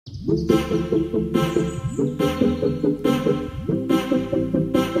Hello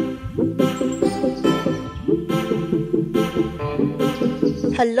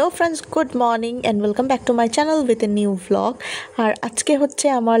friends, good morning and welcome back to my channel with a new vlog. আর আজকে হচ্ছে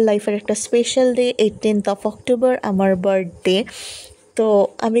আমার লাইফের একটা special day, 18th of October, আমার birthday. তো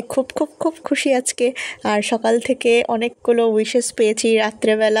আমি খুব খুব খুব খুশি আজকে। আর সকাল থেকে অনেকগুলো উইশেস পেয়েছি।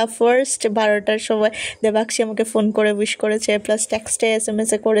 রাত্রেবেলা ফার্স্ট 12টার সময় দেবাক্ষী আমাকে ফোন করে উইশ করেছে, প্লাস টেক্সটে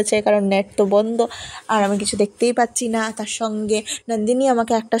SMS করেছে, কারণ নেট তো বন্ধ আর আমি কিছু দেখতেই পাচ্ছি না। তার সঙ্গে নন্দিনী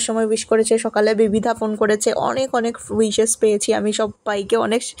আমাকে একটার সময় উইশ করেছে, সকালে বিবিধা ফোন করেছে। অনেক অনেক উইশেস পেয়েছি আমি সবাইকে।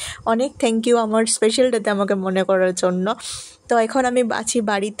 অনেক অনেক থ্যাংক ইউ আমার স্পেশাল ডেতে আমাকে মনে করার জন্য। তো এখন আমি আছি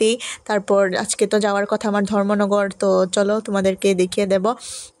বাড়িতেই। তারপর আজকে তো যাওয়ার কথা আমার ধর্মনগর, তো চলো তোমাদেরকে দেখিয়ে দেব।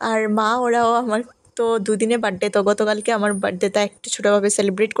 আর মা ওরাও আমার তো দুদিনে বার্থডে, তো গতকালকে আমার বার্থডেটা একটু ছোটোভাবে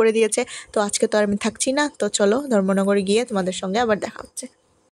সেলিব্রেট করে দিয়েছে। তো আজকে তো আর আমি থাকছি না, তো চলো ধর্মনগরে গিয়ে তোমাদের সঙ্গে আবার দেখা হচ্ছে।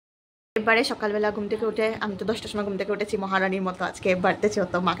 এবারে সকালবেলা ঘুম থেকে উঠে, আমি তো 10টার সময় ঘুম থেকে উঠেছি মহারানীর মতো। আজকে বার্থডে ছিল,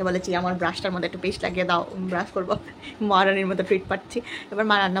 তো মাকে বলেছি আমার ব্রাশটার মধ্যে একটু পেস্ট লাগিয়ে দাও, ব্রাশ করবো। মহারানীর মতো ট্রিট পাচ্ছি। এবার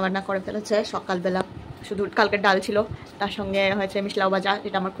মা রান্নাবান্না করে ফেলেছে। সকালবেলা শুধু কালকে ডাল ছিল, তার সঙ্গে হয়েছে মিশলাও ভাজা,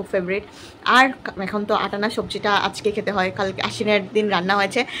 যেটা আমার খুব ফেভারিট। আর এখন তো আটানা সবজিটা আজকে খেতে হয়, কালকে আশ্বিনের দিন রান্না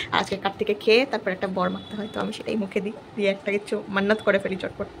হয়েছে। আর আজকে কার্তিকে খেয়ে তারপর একটা বর মাখতে হয়, তো আমি সেটাই মুখে দিই, দিয়ে একটা কিছু মান্নাত করে ফেলি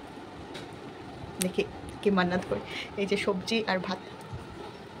চটপট। দেখি কি মান্নাত করি। এই যে সবজি আর ভাত।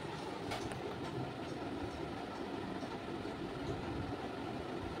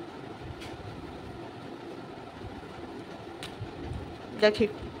 দেখি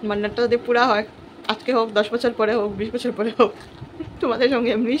মান্নাতটা যদি পুরা হয়, আজকে হোক, 10 বছর পরে হোক, 20 বছর পরে হোক, তোমাদের সঙ্গে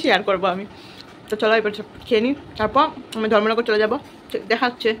এমনি শেয়ার করবো আমি। তো চলো এবার খেয়ে নিই, তারপর আমি ধর্মনগর চলে যাবো।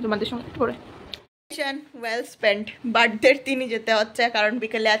 দেখাচ্ছে তোমাদের সঙ্গে পরে। Well spend. বার্থডের দিনই যেতে হচ্ছে, কারণ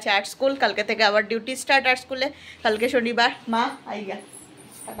বিকেলে আছে আর্ট স্কুল, কালকে থেকে আবার ডিউটি স্টার্ট আর্ট স্কুলে। কালকে শনিবার। মা আইগা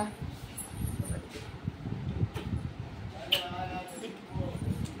টাটা।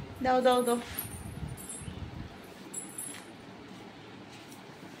 দাও দাও দাও।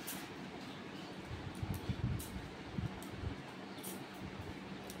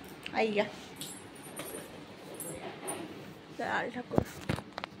 আইগা ঠাকুর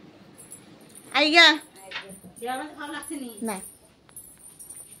আইগা না।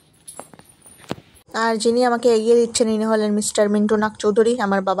 আর যিনি আমাকে এগিয়ে দিচ্ছেন ইনি হলেন মিস্টার মিন্টু নাগ চৌধুরী,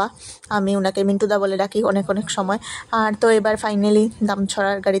 আমার বাবা। আমি ওনাকে মিন্টুদা বলে ডাকি অনেক অনেক সময়। আর তো এবার ফাইনালি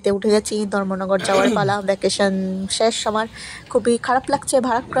দামছড়ার গাড়িতে উঠে গেছি, ধর্মনগর যাওয়ার পালা। ভ্যাকেশন শেষ আমার। খুবই খারাপ লাগছে,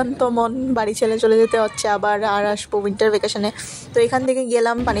 ভারাক্রান্ত মন। বাড়ি ছেড়ে চলে যেতে হচ্ছে আবার, আর আসবো উইন্টার ভ্যাকেশনে। তো এখান থেকে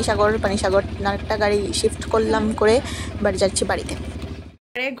গেলাম পানিসাগর আরেকটা গাড়ি শিফট করলাম, করে বাড়ি যাচ্ছি বাড়িতে।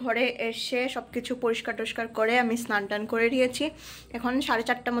 ঘরে এসে সব কিছু পরিষ্কার টরিষ্কার করে আমি স্নান টান করে দিয়েছি। এখন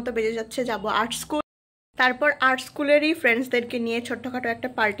 4:30 মতো বেজে যাচ্ছে, যাব আর্ট স্কুল। তারপর আর্ট স্কুলেরই ফ্রেন্ডসদেরকে নিয়ে ছোট্টখাটো একটা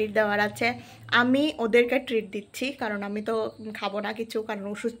পার্টি দেওয়ার আছে। আমি ওদেরকে ট্রিট দিচ্ছি, কারণ আমি তো খাবো না কিছু, কারণ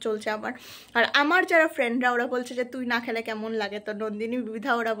ওষুধ চলছে আমার। আর আমার যারা ফ্রেন্ডরা ওরা বলছে যে তুই না খেলে কেমন লাগে, তো নন্দিনী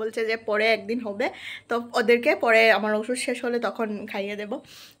বিবিধা ওরা বলছে যে পরে একদিন হবে, তো ওদেরকে পরে আমার ওষুধ শেষ হলে তখন খাইয়ে দেব।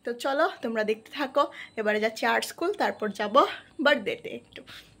 তো চলো তোমরা দেখতে থাকো। এবারে যাচ্ছি আর্ট স্কুল, তারপর যাব বার্থডেতে। একটু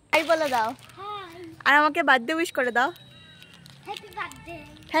হাই বলে দাও, আর আমাকে বার্থডে উইশ করে দাও।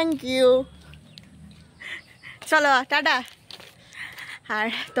 Thank you. চলো টাটা। আর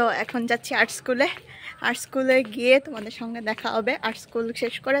তো এখন যাচ্ছি আর্ট স্কুলে গিয়ে তোমাদের সঙ্গে দেখা হবে। আর্ট স্কুল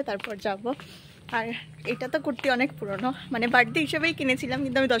শেষ করে তারপর যাব। আর এটা তো কুর্তি অনেক পুরনো, মানে বার্থডে হিসেবেই কিনেছিলাম,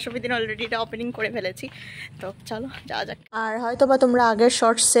 কিন্তু আমি 10 দিন অলরেডি এটা ওপেনিং করে ফেলেছি। তো চলো যাওয়া যাক। আর হয়তো বা তোমরা আগের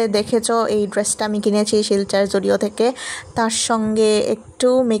শর্টসে দেখেছো এই ড্রেসটা আমি কিনেছি শিলচার জুডিও থেকে। তার সঙ্গে একটু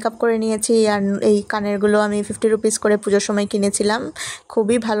মেকআপ করে নিয়েছি, আর এই কানেরগুলো আমি 50 রুপিস করে পুজোর সময় কিনেছিলাম।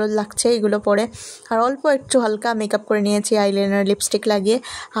 খুবই ভালো লাগছে এগুলো পরে। আর অল্প একটু হালকা মেকআপ করে নিয়েছি, আইলাইনার লিপস্টিক লাগিয়ে।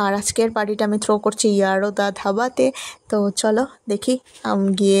 আর আজকের পার্টিটা আমি থ্রো করছি ইয়ারোদা ধাবাতে। তো চলো দেখি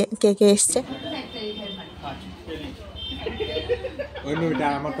গিয়ে কে কে এসছে। এটা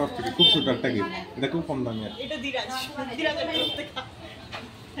আমার তরফ থেকে খুব ছোট একটা গিফট, এটা খুব কম দামি। এটা দিরাজের তরফ থেকে,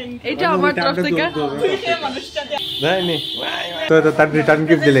 এটা আমার তরফ থেকে মানুষটা দেয় নি। তো এটা তার রিটার্ন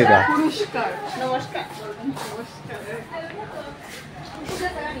গিফট দিলে, এটা পুরস্কার। নমস্কার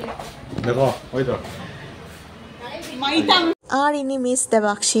দেখো ওই তো। আর ইনি মিস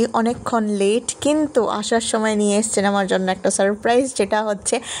দেবাক্ষী, অনেকক্ষণ লেট, কিন্তু আসার সময় নিয়ে এসছেন আমার জন্য একটা সারপ্রাইজ, যেটা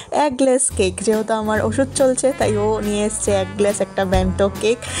হচ্ছে 1 গ্লাস কেক। যেহেতু আমার ওষুধ চলছে, তাই ও নিয়ে এসছে 1 গ্লাস একটা bento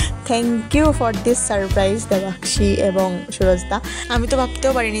cake. Thank you for this surprise দেবাক্ষী এবং সুরজদা। আমি তো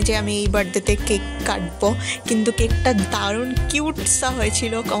ভাবতেও পারিনি যে আমি এই বার্থডেতে কেক কাটবো, কিন্তু কেকটা দারুণ কিউটসা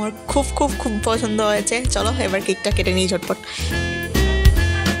হয়েছিল, আমার খুব খুব খুব পছন্দ হয়েছে। চলো এবার কেকটা কেটে নিই ঝটপট।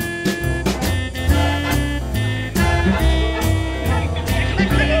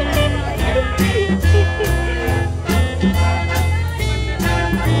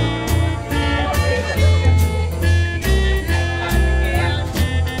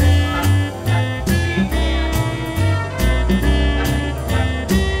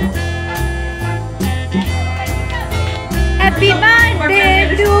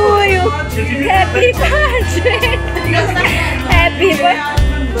 হ্যাপি বার্থডে হ্যাপি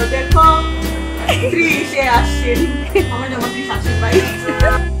বার্থডে দেখো ত্রিশে আসছেন আমার যেমন 30 আসছে ভাই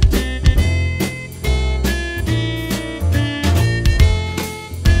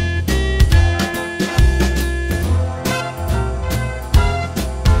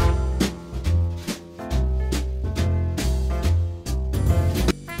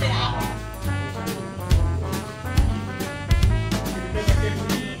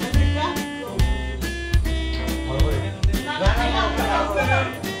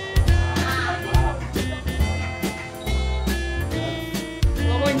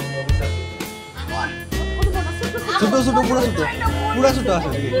ছোট ছোট পুরা ছোট আছে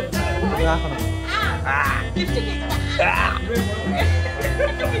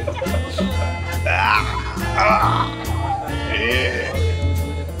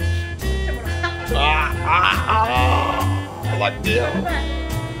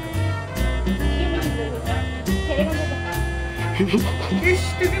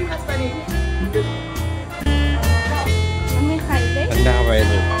ঠান্ডা হবে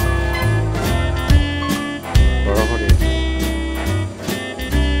বড় করে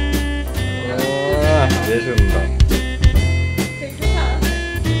বেশ সুন্দর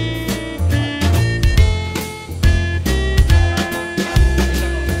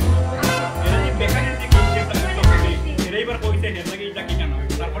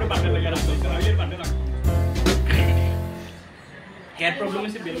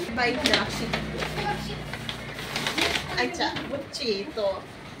আচ্ছা বুঝছি তো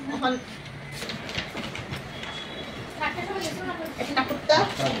এখন একটা কুত্তা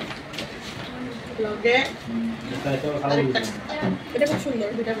লগে এটা খুব সুন্দর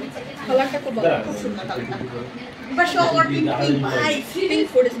কালারটা খুব ভালো খুব সুন্দর কালারটা but show war pink pink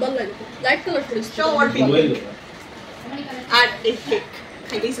food is ভালো লাগে light colour food show war pink আর এই কেক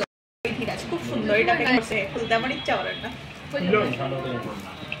খাইতেই ঠিক আছে খুব সুন্দর এটা কেক করছে খুলতে আমার ইচ্ছা করে না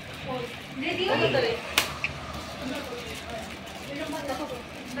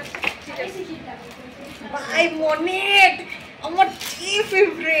ভাই মনেট আমার কি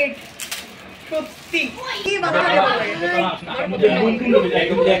ফেভারিট সত্যি কি ভালো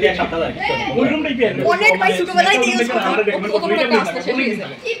মনেট ভাই ছোটবেলায় দিয়ে ইউজ করতাম কত টাকা আসছে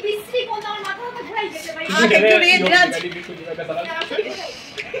এই বিশ্রী কোন আমার মাথাটা ঘুরাই গেছে ভাই একটু রে দিরাজ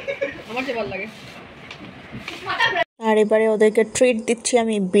আমার যে ভালো লাগে আর এবারে ওদেরকে ট্রিট দিচ্ছি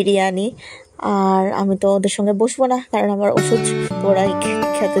আমি বিরিয়ানি আর আমি তো ওদের সঙ্গে বসবো না কারণ আমার ওষুধ ওরাই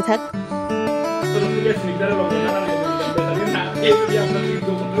খেতে থাক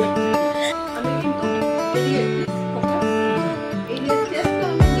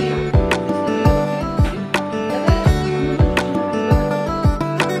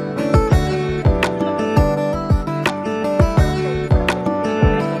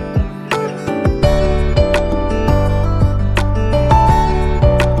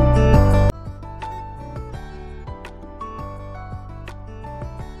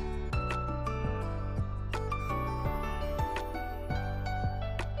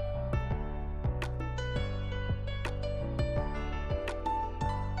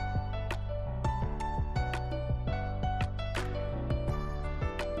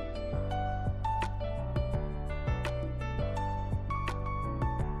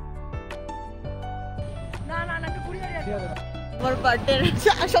আমার বার্থডে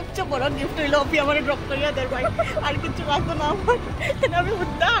সবচেয়ে বড় গিফট হইলো অপি আমার ড্রপ করিয়া দেয় ভাই আর কিছু লাগতো না আমার আমি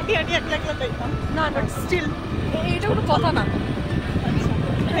উদ্দা হাঁটি হাঁটি একলা একলা যাইতাম না বাট স্টিল এটা কোনো কথা না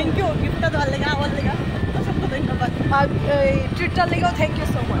থ্যাংক ইউ গিফটটা দেওয়ার লেগে আমার লেগে অসংখ্য ধন্যবাদ আর ট্রিটটার লেগেও থ্যাংক ইউ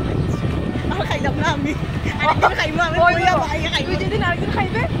সো মাচ আর খাইলাম না আমি আরেকদিন খাইবো আমি তুই যেদিন আরেকদিন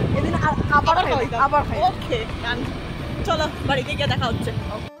খাইবে এদিন আবার খাই ওকে চলো বাড়িতে গিয়ে দেখা হচ্ছে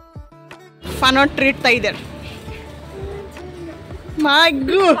ফানোর treat তাইদের My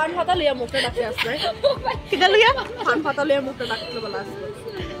God! Fan fatal ya mukta dakte asle. Kita lu ya? Fan fatal ya mukta dakte bala asle.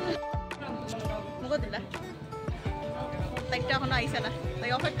 Mugo dila. Taikta hono aisa na.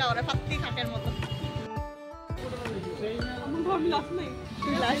 Tai opekka kore patti thaker moto. Amon bhami las nai.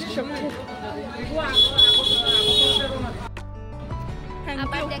 Last shobhe.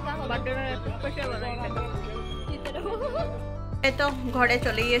 Abar dekha hobe. Birthday special banai khata. এই তো ঘরে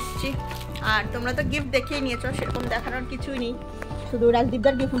চলে এসেছি আর তোমরা তো gift দেখিয়ে নিয়েছো সেরকম দেখানোর কিছুই নেই শুধু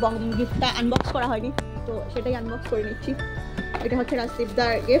রাজদীপদার গিফটটা আনবক্স করা হয়নি তো সেটাই আনবক্স করে নিচ্ছি এটা হচ্ছে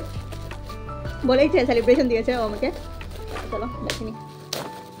রাজদীপদার গিফট বলেইছে সেলিব্রেশন দিয়েছে ও আমাকে চলো দেখিনি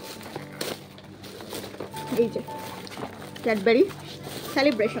এই যে ক্যাডবেরি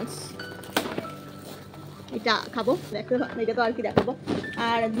সেলিব্রেশনস এটা খাবো, দেখো এটা তো আর কি দেখাবো।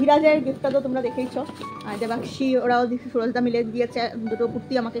 আর ধীরাজের গিফটটা তো তোমরা দেখেইছো, আর দেবাক্ষী ওরাও সুরজদা মিলে দিয়েছে দুটো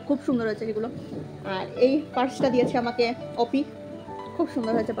কুর্তি, আমাকে খুব সুন্দর হয়েছে যেগুলো। আর এই পার্সটা দিয়েছে আমাকে অপি, খুব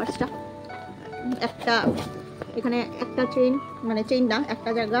সুন্দর হয়েছে পার্সটা। একটা এখানে একটা চেইন, মানে চেইন না,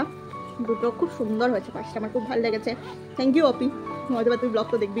 একটা জায়গা দুটো, খুব সুন্দর হয়েছে পার্সটা, আমার খুব ভালো লেগেছে। থ্যাংক ইউ অপি, হয়তো বা তুই ব্লগ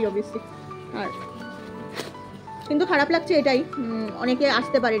তো দেখবি অবভিয়াসলি। আর কিন্তু খারাপ লাগছে এটাই, অনেকে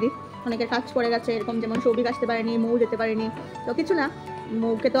আসতে পারেনি, অনেকের কাজ পড়ে গেছে, এরকম যেমন সৌভিক আসতে পারেনি, মৌ যেতে পারেনি, তো কিছু না,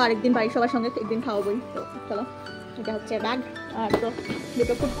 মৌকে তো আরেকদিন বাড়ির সবার সঙ্গে একদিন খাওয়াবোই। তো চলো, এটা হচ্ছে ব্যাগ। আর তো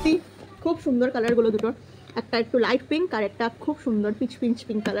দুটো কুর্তি, খুব সুন্দর কালারগুলো দুটোর, একটা একটু লাইট পিঙ্ক আর একটা খুব সুন্দর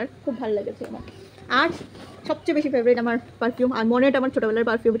পিঙ্ক কালার, খুব ভালো লেগেছে আমার। আর সবচেয়ে বেশি ফেভারিট আমার পারফিউম, আর মনেটা আমার ছোটোবেলার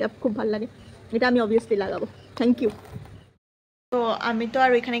পারফিউম, এটা খুব ভালো লাগে, এটা আমি অবভিয়াসলি লাগাবো। Thank you. তো আমি তো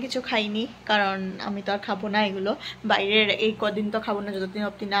আর ওইখানে কিছু খাইনি, কারণ আমি তো আর খাবো না এগুলো, বাইরের এই কদিন তো খাবো না যতদিন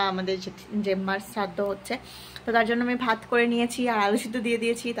অবধি না আমাদের যে মার শ্রাদ্ধ হচ্ছে। তো তার জন্য আমি ভাত করে নিয়েছি আর আলু সিদ্ধ দিয়ে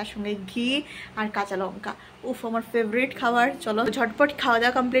দিয়েছি, তার সঙ্গে ঘি আর কাঁচা লঙ্কা। উফ, আমার ফেভারিট খাবার। চলো ঝটপট খাওয়া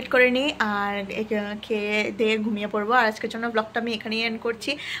দাওয়া কমপ্লিট করে নিই আর খেয়ে দিয়ে ঘুমিয়ে পড়বো। আর আজকের জন্য ব্লগটা আমি এখানেই এন্ড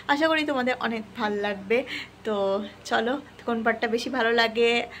করছি, আশা করি তোমাদের অনেক ভালো লাগবে। তো চলো, কোন পার্টটা বেশি ভালো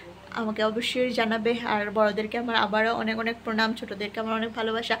লাগে আমাকে অবশ্যই জানাবে। আর বড়দেরকে আমার আবারও অনেক অনেক প্রণাম, ছোটদেরকে আমার অনেক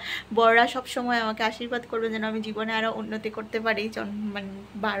ভালোবাসা। বড়রা সব সময় আমাকে আশীর্বাদ করবে যেন আমি জীবনে আরও উন্নতি করতে পারি, মানে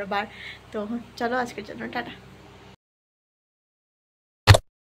বারবার। তো চলো, আজকের জন্য টাটা।